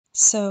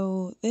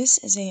So this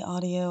is a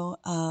audio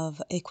of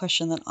a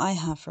question that I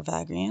have for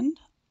Vagrein.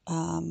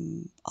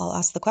 I'll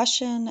ask the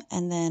question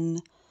and then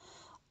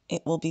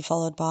it will be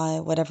followed by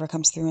whatever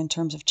comes through in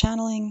terms of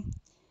channeling.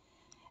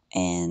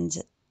 And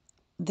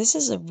this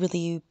is a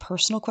really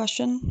personal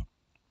question.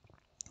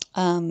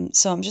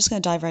 So I'm just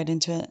going to dive right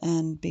into it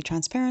and be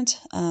transparent.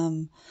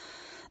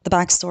 The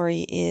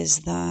backstory is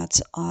that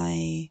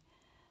I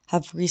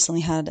have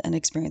recently had an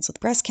experience with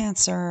breast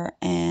cancer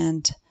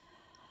and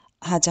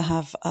had to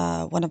have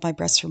one of my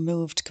breasts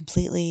removed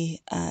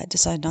completely,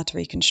 decided not to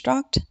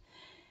reconstruct.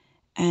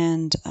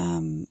 And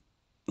I'm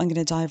going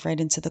to dive right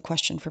into the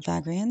question for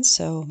Vagrein.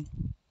 So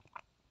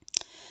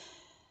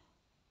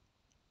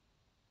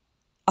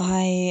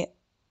I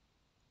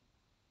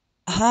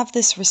have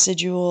this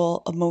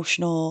residual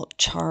emotional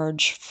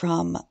charge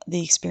from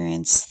the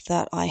experience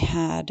that I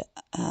had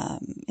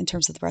in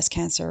terms of the breast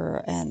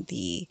cancer and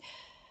the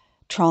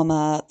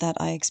trauma that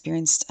I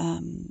experienced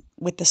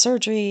with the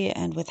surgery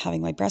and with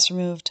having my breast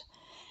removed.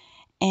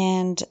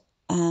 And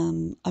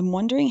I'm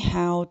wondering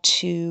how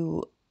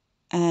to,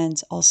 and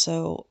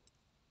also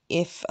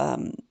if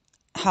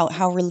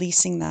how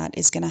releasing that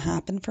is going to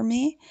happen for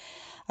me.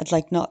 I'd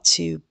like not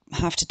to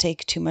have to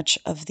take too much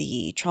of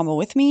the trauma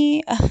with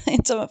me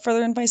into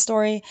further in my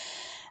story.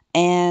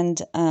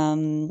 And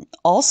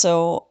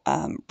also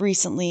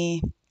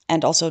recently,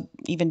 and also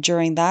even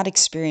during that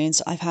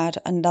experience, I've had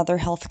another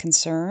health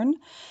concern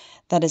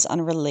that is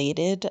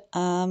unrelated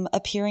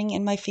appearing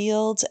in my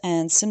field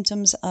and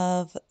symptoms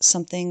of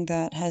something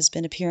that has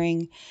been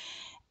appearing.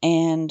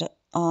 And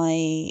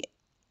I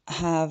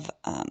have,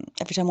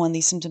 every time one of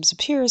these symptoms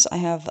appears, I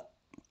have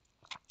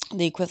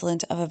the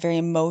equivalent of a very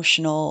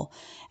emotional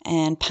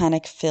and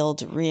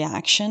panic-filled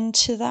reaction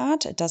to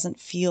that. It doesn't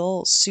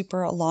feel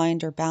super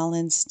aligned or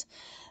balanced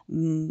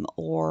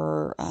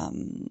or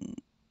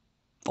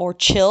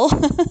chill,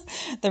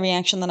 the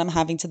reaction that I'm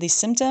having to these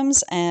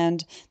symptoms.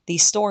 And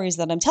these stories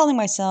that I'm telling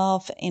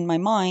myself in my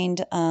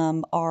mind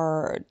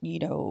are,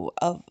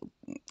 of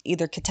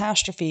either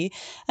catastrophe,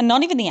 and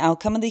not even the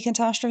outcome of the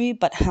catastrophe,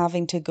 but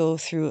having to go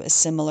through a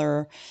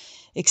similar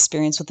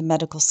experience with the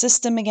medical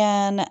system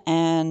again,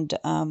 and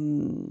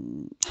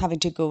having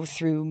to go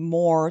through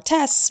more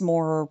tests,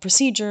 more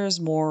procedures,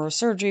 more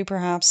surgery,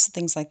 perhaps,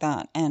 things like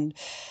that. And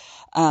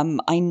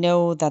I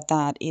know that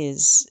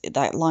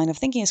that line of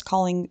thinking is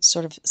calling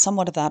sort of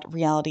somewhat of that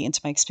reality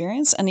into my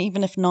experience. And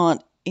even if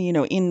not,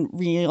 in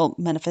real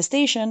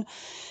manifestation,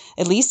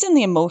 at least in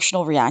the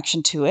emotional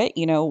reaction to it,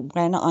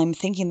 when I'm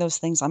thinking those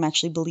things, I'm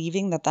actually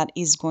believing that that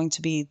is going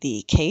to be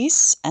the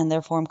case. And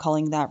therefore, I'm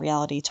calling that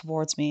reality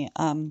towards me.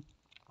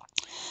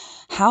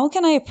 How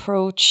can I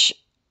approach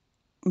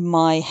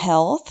my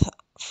health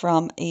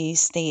from a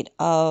state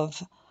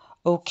of,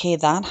 okay,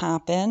 that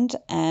happened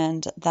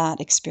and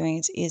that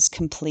experience is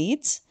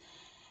complete,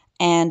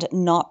 and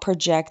not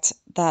project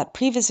that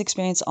previous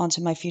experience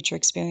onto my future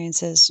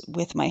experiences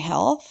with my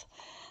health?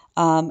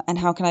 And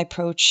how can I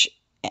approach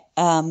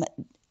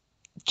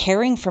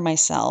caring for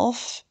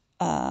myself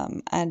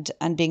and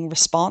being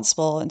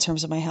responsible in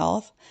terms of my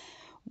health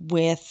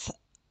with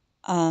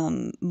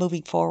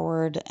moving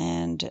forward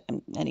and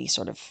any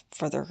sort of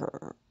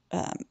further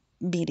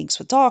meetings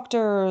with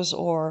doctors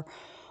or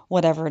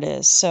whatever it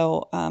is.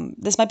 So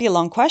this might be a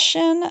long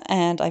question,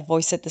 and I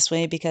voice it this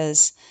way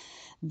because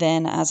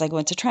then as I go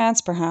into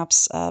trance,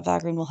 perhaps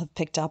Vagrein will have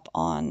picked up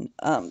on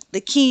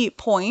the key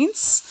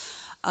points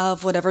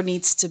of whatever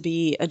needs to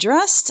be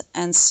addressed.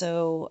 And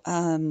so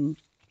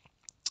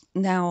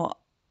now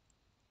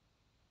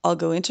I'll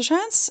go into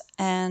trance,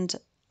 and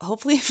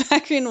hopefully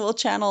Vagrein will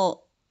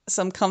channel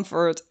some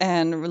comfort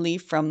and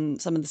relief from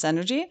some of this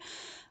energy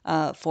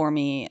for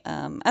me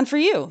and for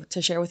you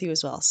to share with you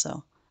as well.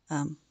 So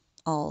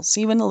I'll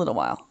see you in a little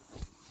while.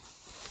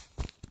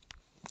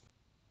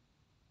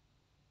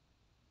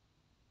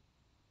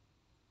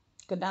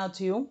 Good now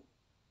to you.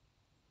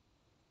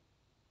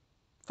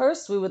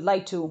 First, we would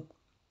like to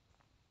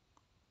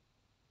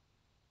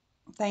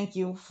thank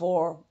you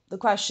for the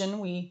question.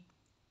 We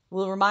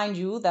will remind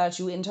you that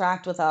you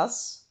interact with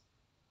us,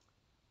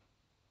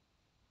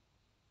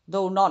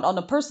 though not on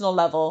a personal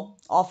level,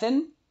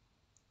 often,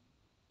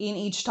 in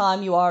each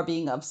time you are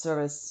being of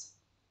service.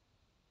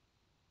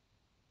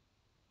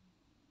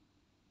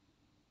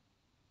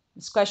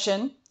 This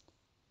question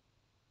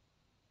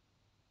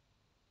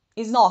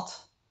is not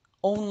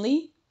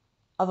only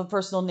of a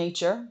personal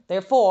nature.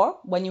 Therefore,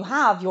 when you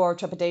have your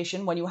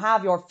trepidation, when you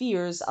have your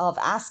fears of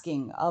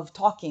asking, of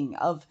talking,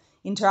 of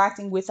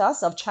interacting with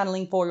us, of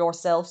channeling for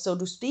yourself, so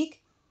to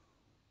speak,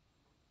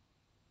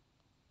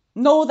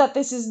 know that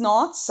this is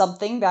not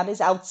something that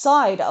is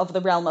outside of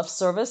the realm of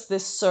service.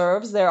 This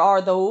serves. There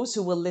are those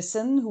who will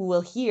listen, who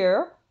will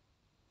hear,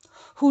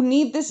 who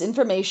need this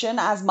information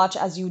as much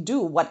as you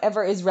do.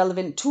 Whatever is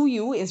relevant to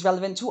you is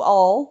relevant to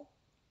all.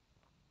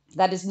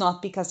 That is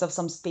not because of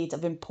some state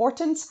of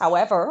importance.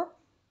 However,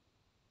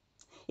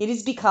 it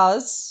is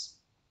because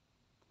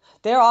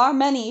there are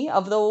many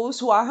of those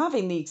who are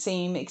having the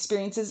same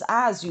experiences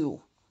as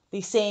you,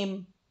 the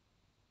same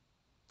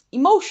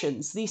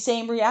emotions, the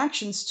same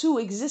reactions to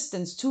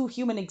existence, to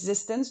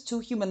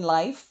human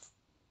life,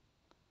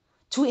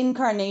 to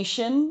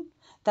incarnation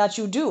that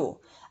you do.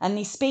 And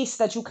the space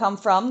that you come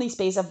from, the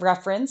space of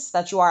reference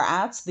that you are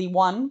at, the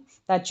one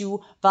that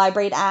you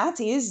vibrate at,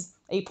 is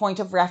a point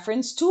of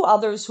reference to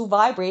others who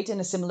vibrate in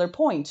a similar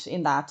point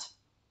in that.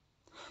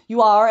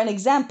 You are an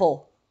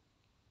example.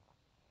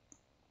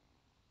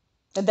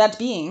 That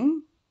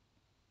being,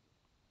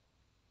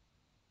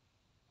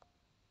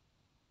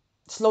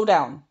 slow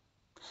down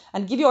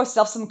and give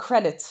yourself some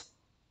credit.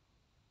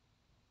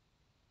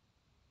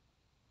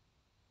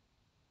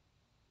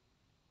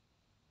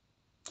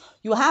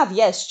 You have,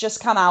 yes, just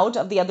come out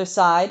of the other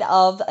side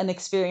of an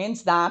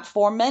experience that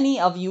for many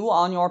of you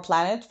on your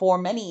planet, for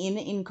many in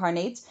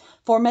incarnates,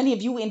 for many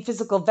of you in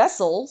physical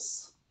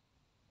vessels,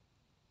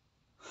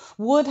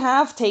 would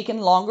have taken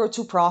longer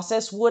to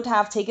process, would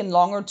have taken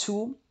longer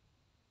to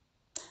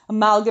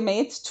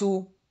amalgamate,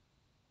 to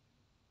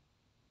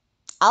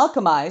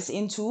alchemize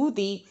into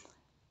the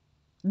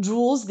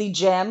jewels, the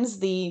gems,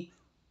 the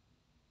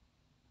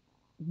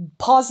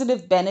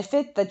positive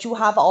benefit that you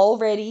have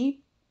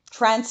already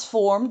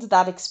transformed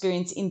that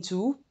experience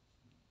into.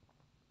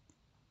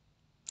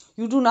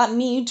 You do not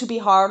need to be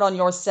hard on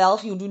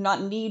yourself. You do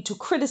not need to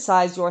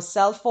criticize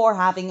yourself for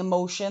having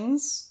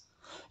emotions.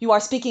 You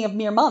are speaking of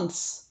mere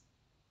months.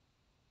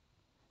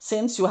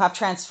 Since you have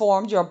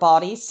transformed your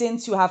body,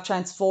 since you have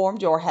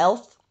transformed your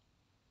health,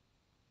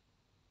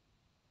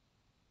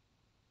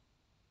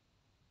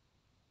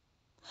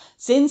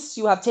 since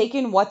you have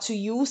taken what to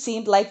you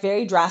seemed like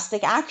very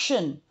drastic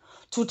action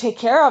to take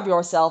care of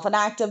yourself, an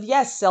act of,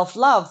 yes,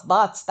 self-love,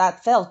 but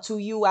that felt to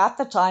you at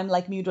the time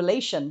like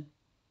mutilation.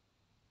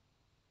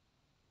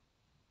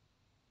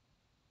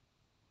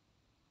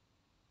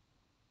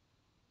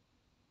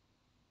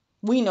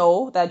 We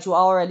know that you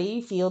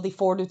already feel the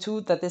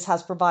fortitude that this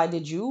has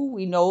provided you.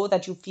 We know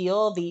that you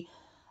feel the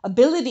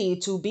ability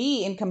to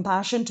be in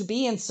compassion, to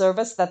be in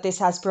service that this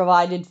has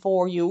provided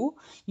for you.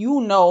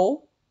 You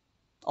know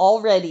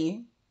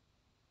already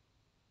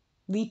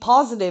the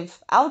positive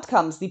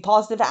outcomes, the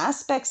positive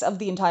aspects of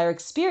the entire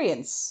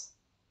experience.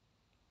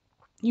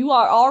 You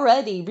are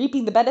already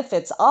reaping the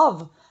benefits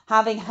of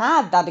having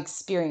had that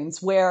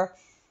experience where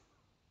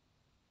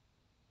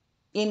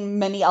in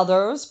many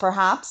others,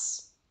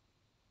 perhaps,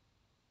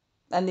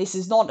 and this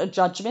is not a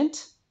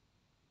judgment,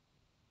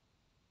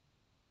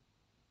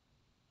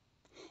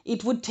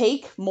 it would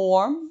take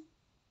more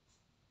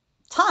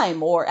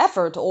time or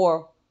effort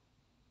or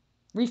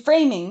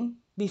reframing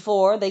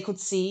before they could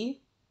see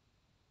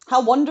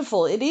how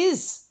wonderful it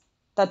is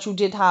that you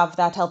did have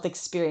that health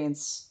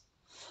experience.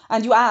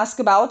 And you ask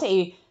about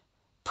a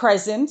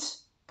present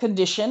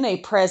condition, a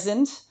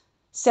present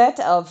set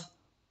of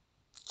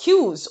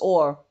cues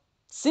or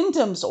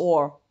symptoms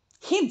or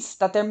hints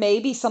that there may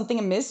be something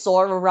amiss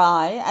or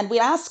awry, and we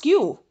ask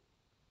you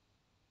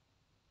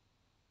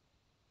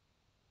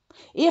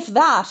if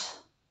that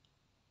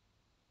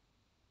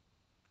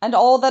and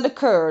all that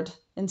occurred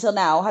until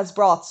now has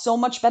brought so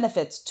much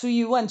benefit to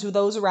you and to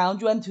those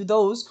around you and to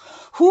those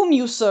whom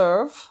you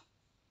serve,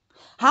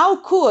 how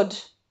could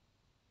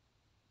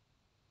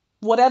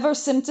whatever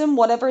symptom,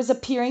 whatever is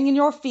appearing in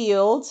your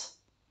field,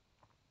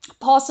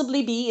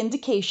 possibly be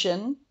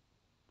indication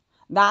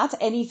that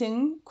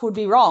anything could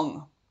be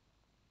wrong?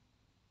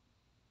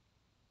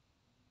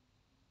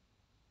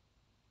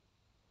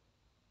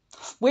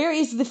 Where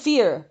is the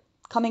fear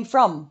coming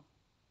from?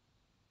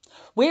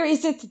 Where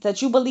is it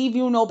that you believe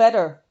you know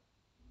better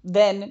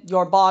than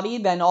your body,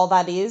 than all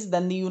that is,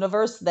 than the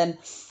universe, than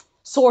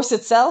source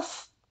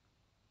itself?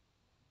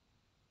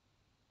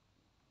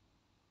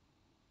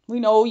 We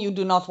know you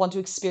do not want to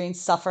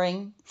experience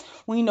suffering.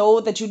 We know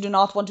that you do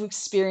not want to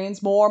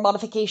experience more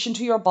modification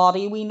to your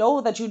body. We know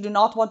that you do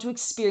not want to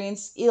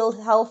experience ill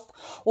health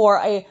or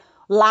a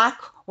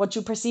lack, what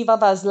you perceive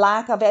of as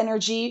lack of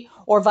energy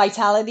or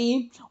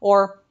vitality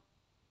or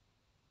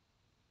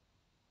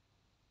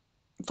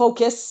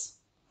focus.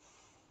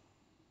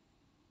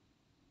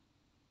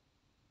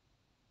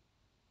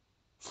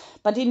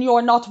 But in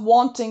your not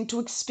wanting to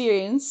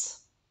experience,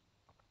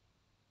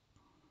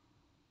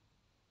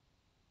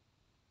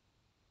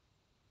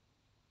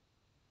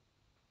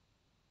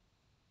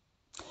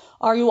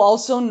 are you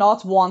also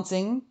not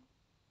wanting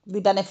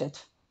the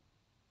benefit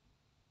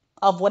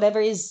of whatever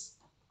is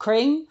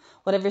occurring,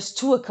 whatever is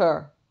to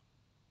occur?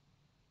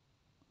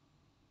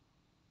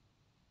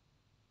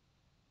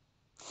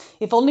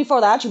 If only for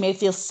that you may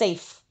feel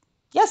safe.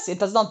 Yes, it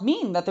does not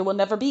mean that there will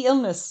never be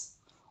illness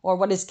or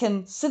what is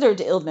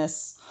considered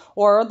illness,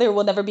 or there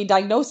will never be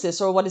diagnosis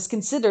or what is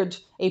considered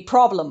a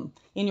problem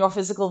in your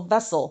physical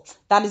vessel.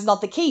 That is not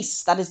the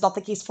case. That is not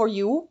the case for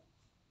you.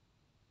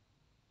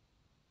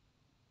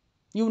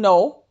 You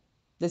know,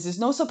 this is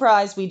no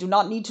surprise. We do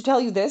not need to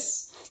tell you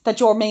this, that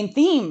your main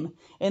theme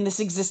in this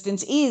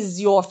existence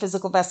is your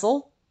physical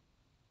vessel,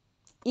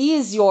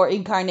 is your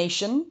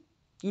incarnation.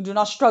 You do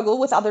not struggle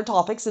with other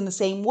topics in the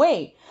same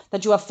way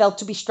that you have felt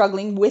to be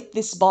struggling with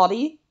this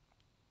body,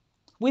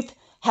 with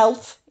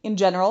health in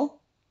general.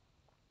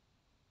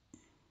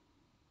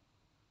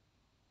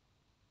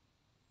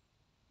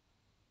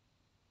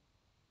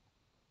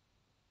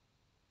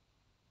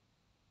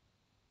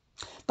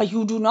 But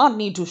you do not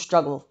need to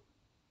struggle.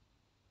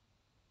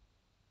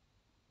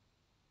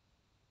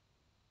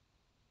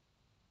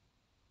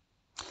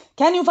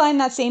 Can you find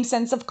that same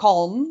sense of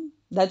calm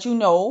that you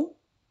know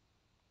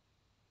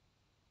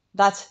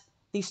that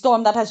the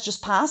storm that has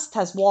just passed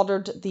has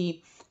watered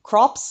the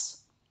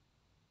crops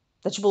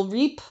that you will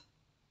reap,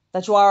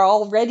 that you are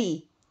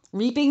already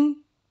reaping?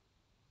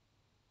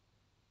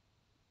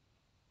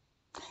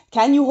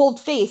 Can you hold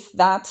faith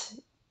that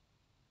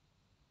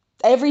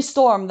every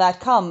storm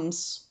that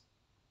comes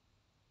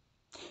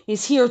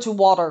is here to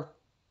water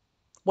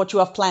what you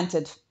have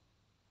planted?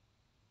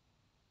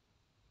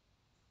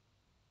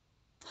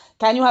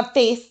 Can you have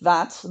faith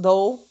that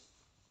though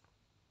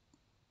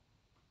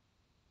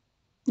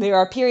there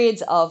are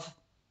periods of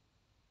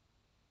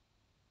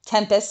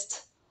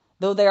tempest,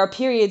 though there are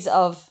periods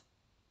of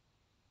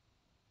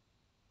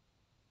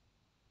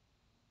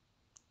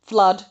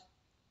flood,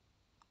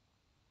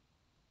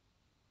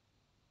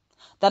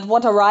 that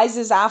what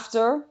arises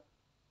after,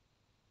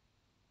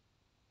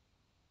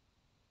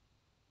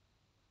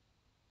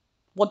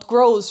 what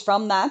grows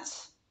from that,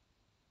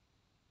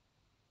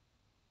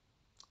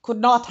 could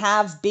not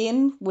have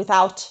been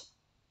without?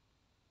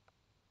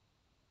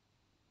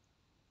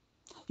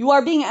 You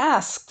are being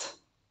asked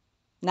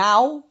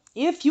now,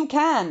 if you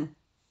can,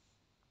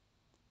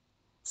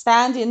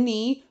 stand in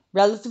the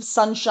relative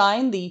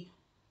sunshine, the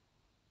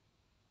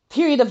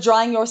period of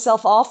drying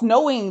yourself off,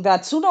 knowing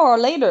that sooner or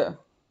later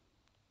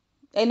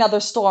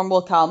another storm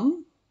will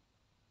come,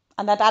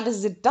 and that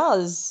as it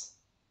does,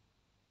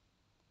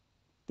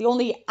 the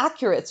only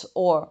accurate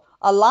or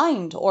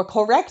aligned or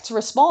correct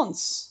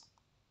response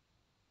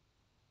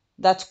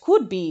that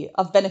could be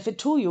of benefit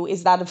to you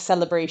is that of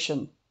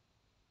celebration.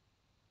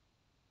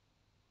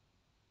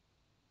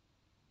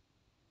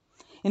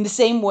 In the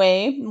same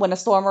way, when a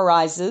storm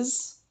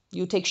arises,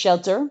 you take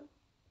shelter.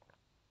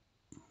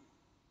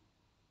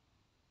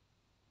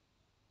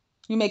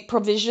 You make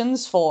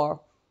provisions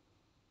for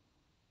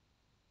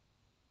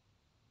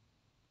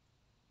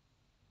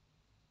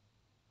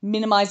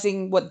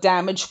minimizing what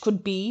damage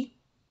could be.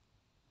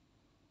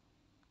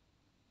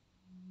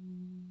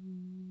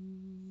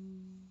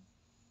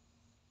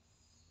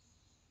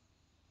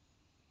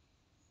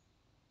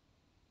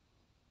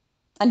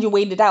 And you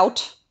wait it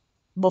out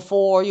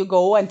before you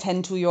go and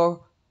tend to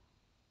your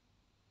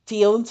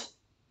field.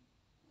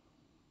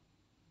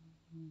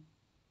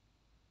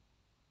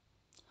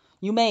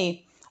 You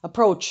may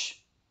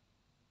approach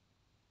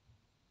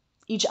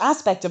each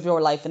aspect of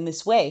your life in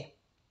this way.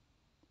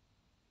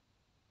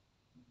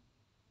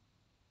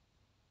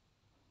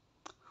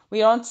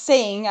 We aren't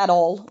saying at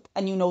all,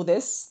 and you know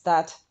this,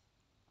 that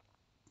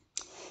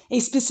a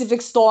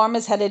specific storm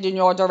is headed in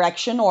your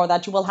direction or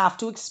that you will have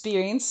to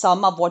experience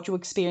some of what you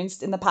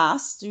experienced in the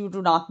past. You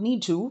do not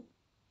need to.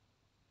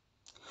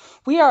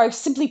 We are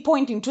simply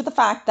pointing to the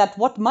fact that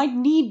what might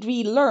need to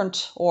be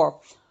learnt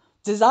or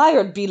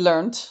desired to be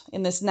learnt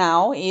in this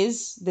now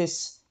is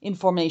this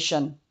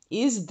information,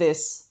 is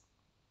this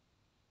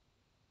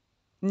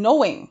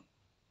knowing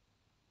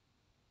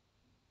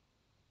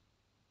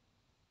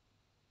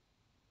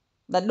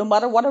that no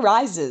matter what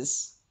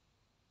arises,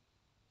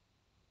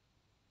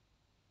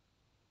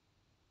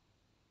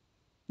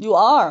 you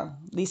are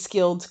the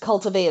skilled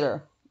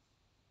cultivator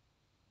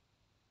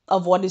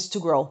of what is to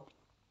grow.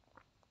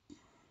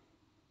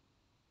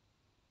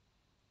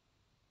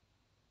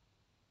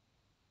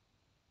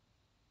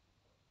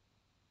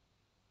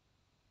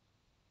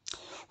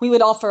 We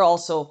would offer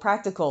also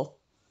practical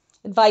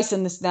advice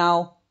in this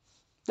now.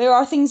 There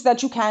are things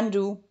that you can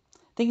do,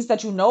 things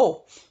that you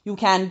know you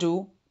can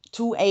do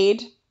to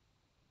aid.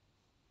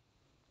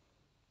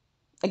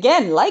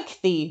 Again,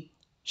 like the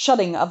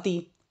shutting of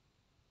the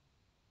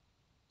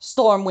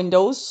storm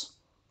windows,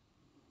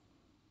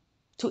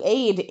 to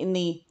aid in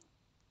the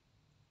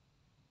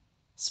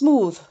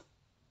smooth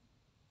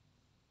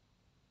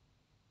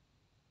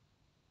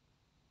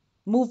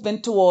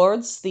movement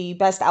towards the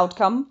best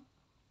outcome,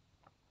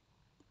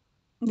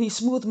 the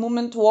smooth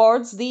movement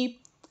towards the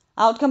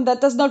outcome that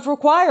does not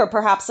require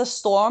perhaps a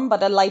storm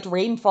but a light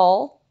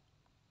rainfall.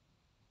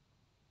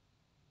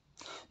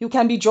 You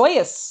can be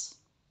joyous.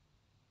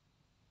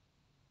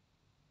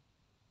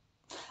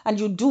 And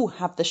you do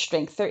have the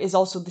strength. There is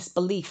also this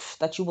belief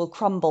that you will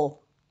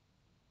crumble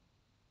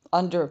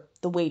under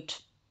the weight.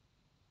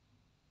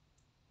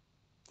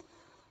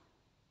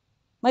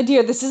 My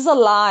dear, this is a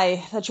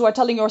lie that you are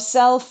telling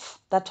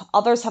yourself, that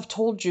others have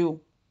told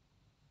you.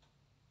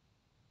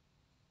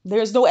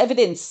 There is no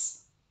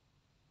evidence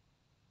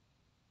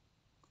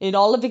in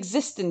all of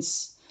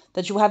existence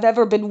that you have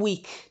ever been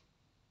weak,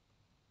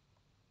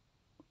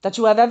 that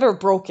you have ever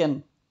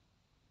broken.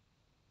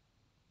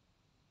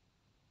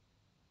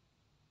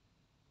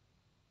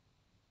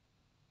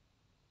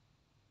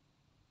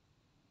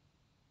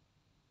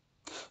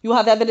 You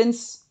have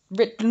evidence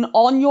written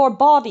on your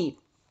body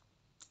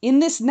in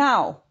this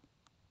now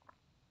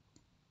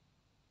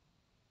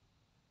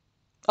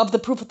of the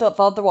proof of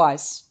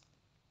otherwise.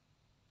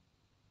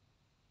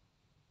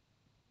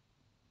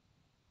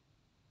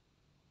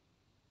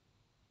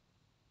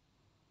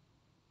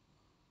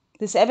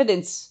 This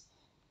evidence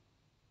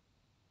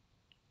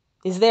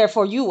is there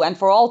for you and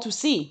for all to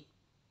see.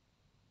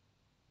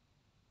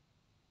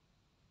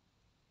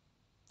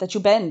 That you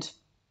bend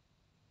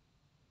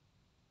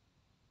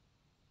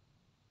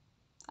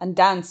and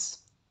dance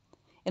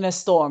in a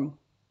storm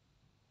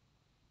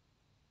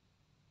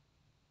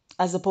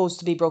as opposed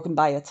to be broken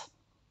by it.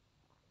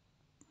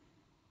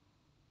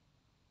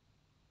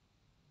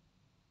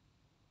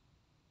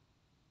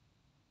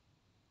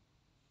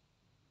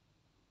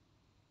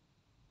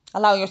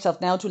 Allow yourself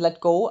now to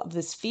let go of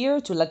this fear,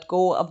 to let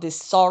go of this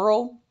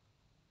sorrow.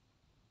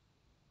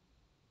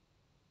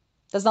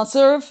 It does not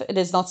serve, it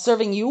is not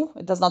serving you,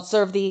 it does not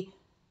serve the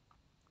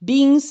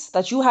beings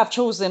that you have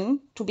chosen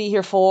to be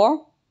here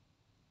for.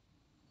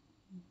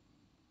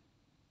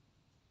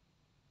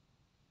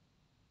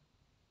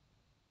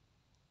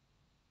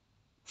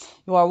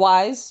 You are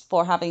wise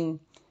for having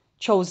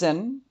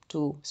chosen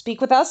to speak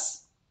with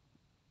us.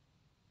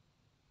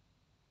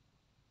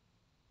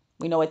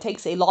 We know it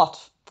takes a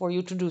lot for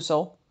you to do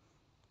so.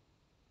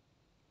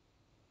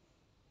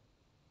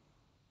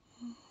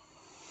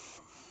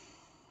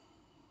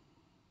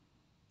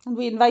 And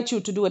we invite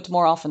you to do it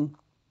more often.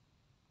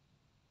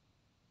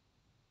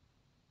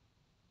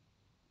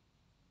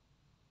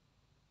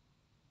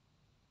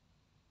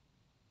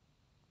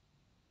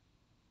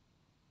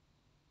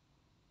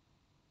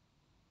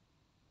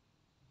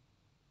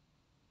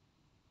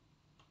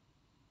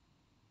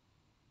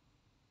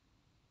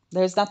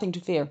 There's nothing to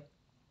fear.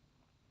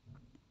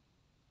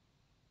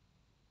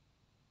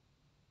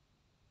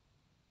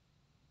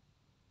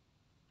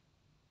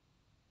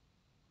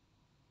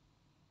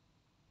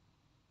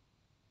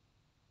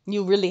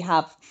 You really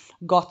have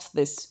got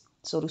this,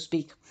 so to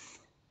speak.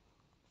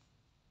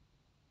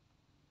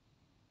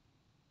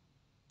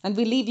 And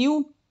we leave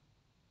you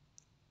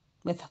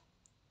with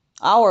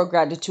our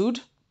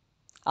gratitude,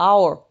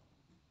 our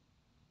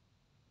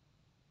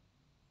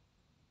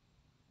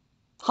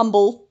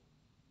humble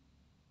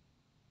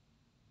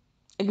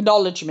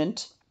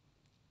acknowledgement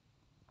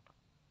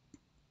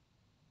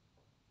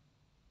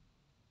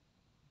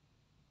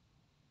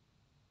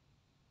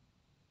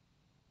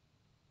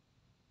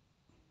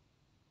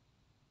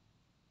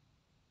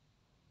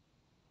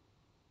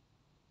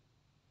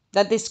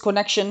that this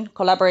connection,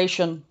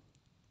 collaboration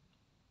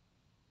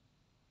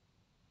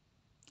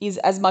is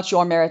as much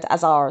your merit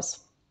as ours.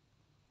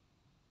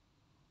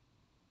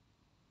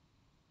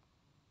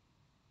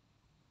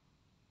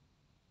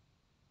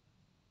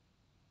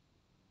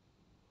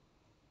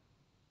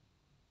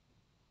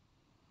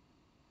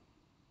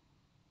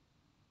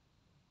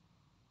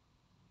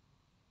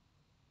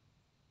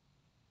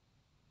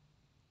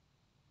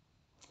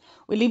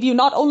 We leave you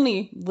not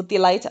only with the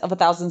light of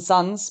 1,000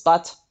 suns,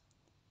 but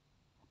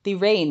the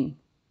rain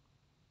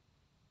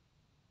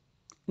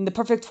in the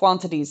perfect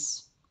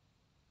quantities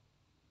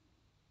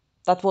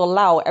that will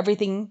allow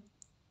everything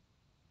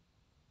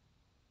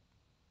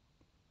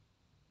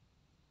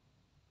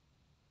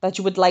that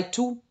you would like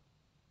to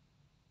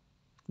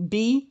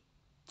be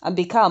and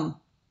become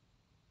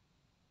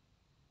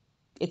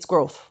its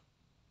growth.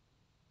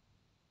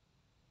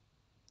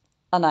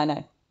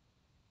 Anai.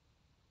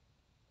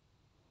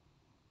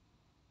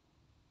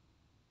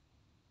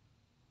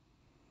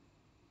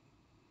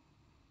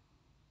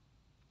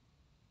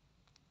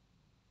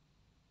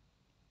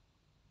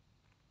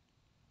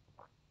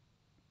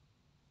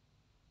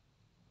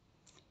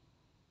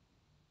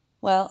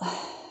 Well,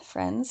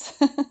 friends,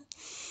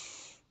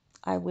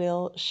 I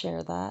will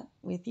share that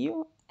with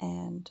you,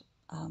 and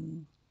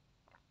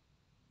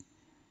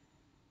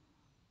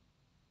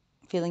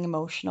feeling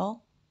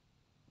emotional,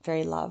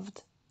 very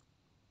loved.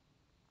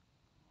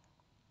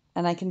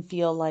 And I can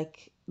feel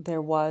like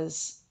there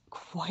was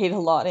quite a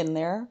lot in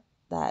there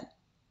that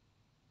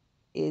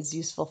is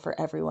useful for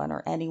everyone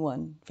or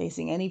anyone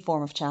facing any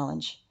form of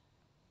challenge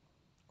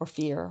or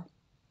fear.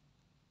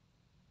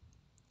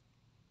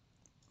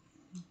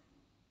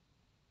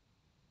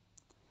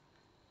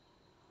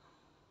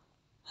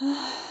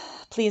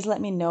 Please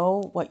let me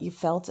know what you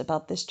felt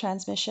about this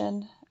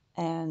transmission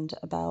and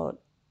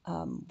about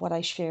what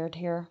I shared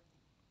here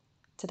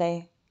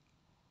today.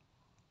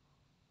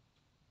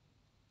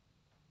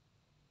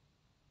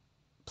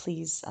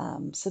 Please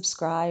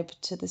subscribe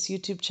to this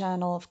YouTube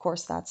channel. Of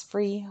course, that's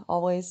free,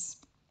 always.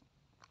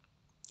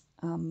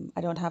 I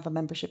don't have a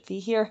membership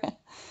fee here.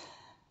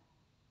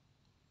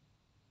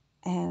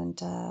 And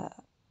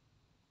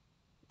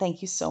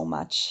thank you so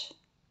much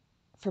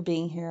for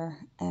being here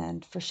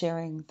and for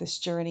sharing this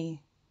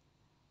journey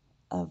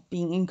of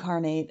being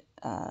incarnate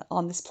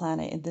on this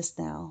planet in this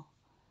now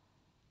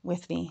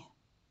with me.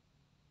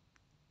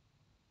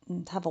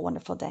 And have a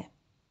wonderful day.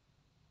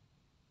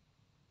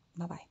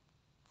 Bye-bye.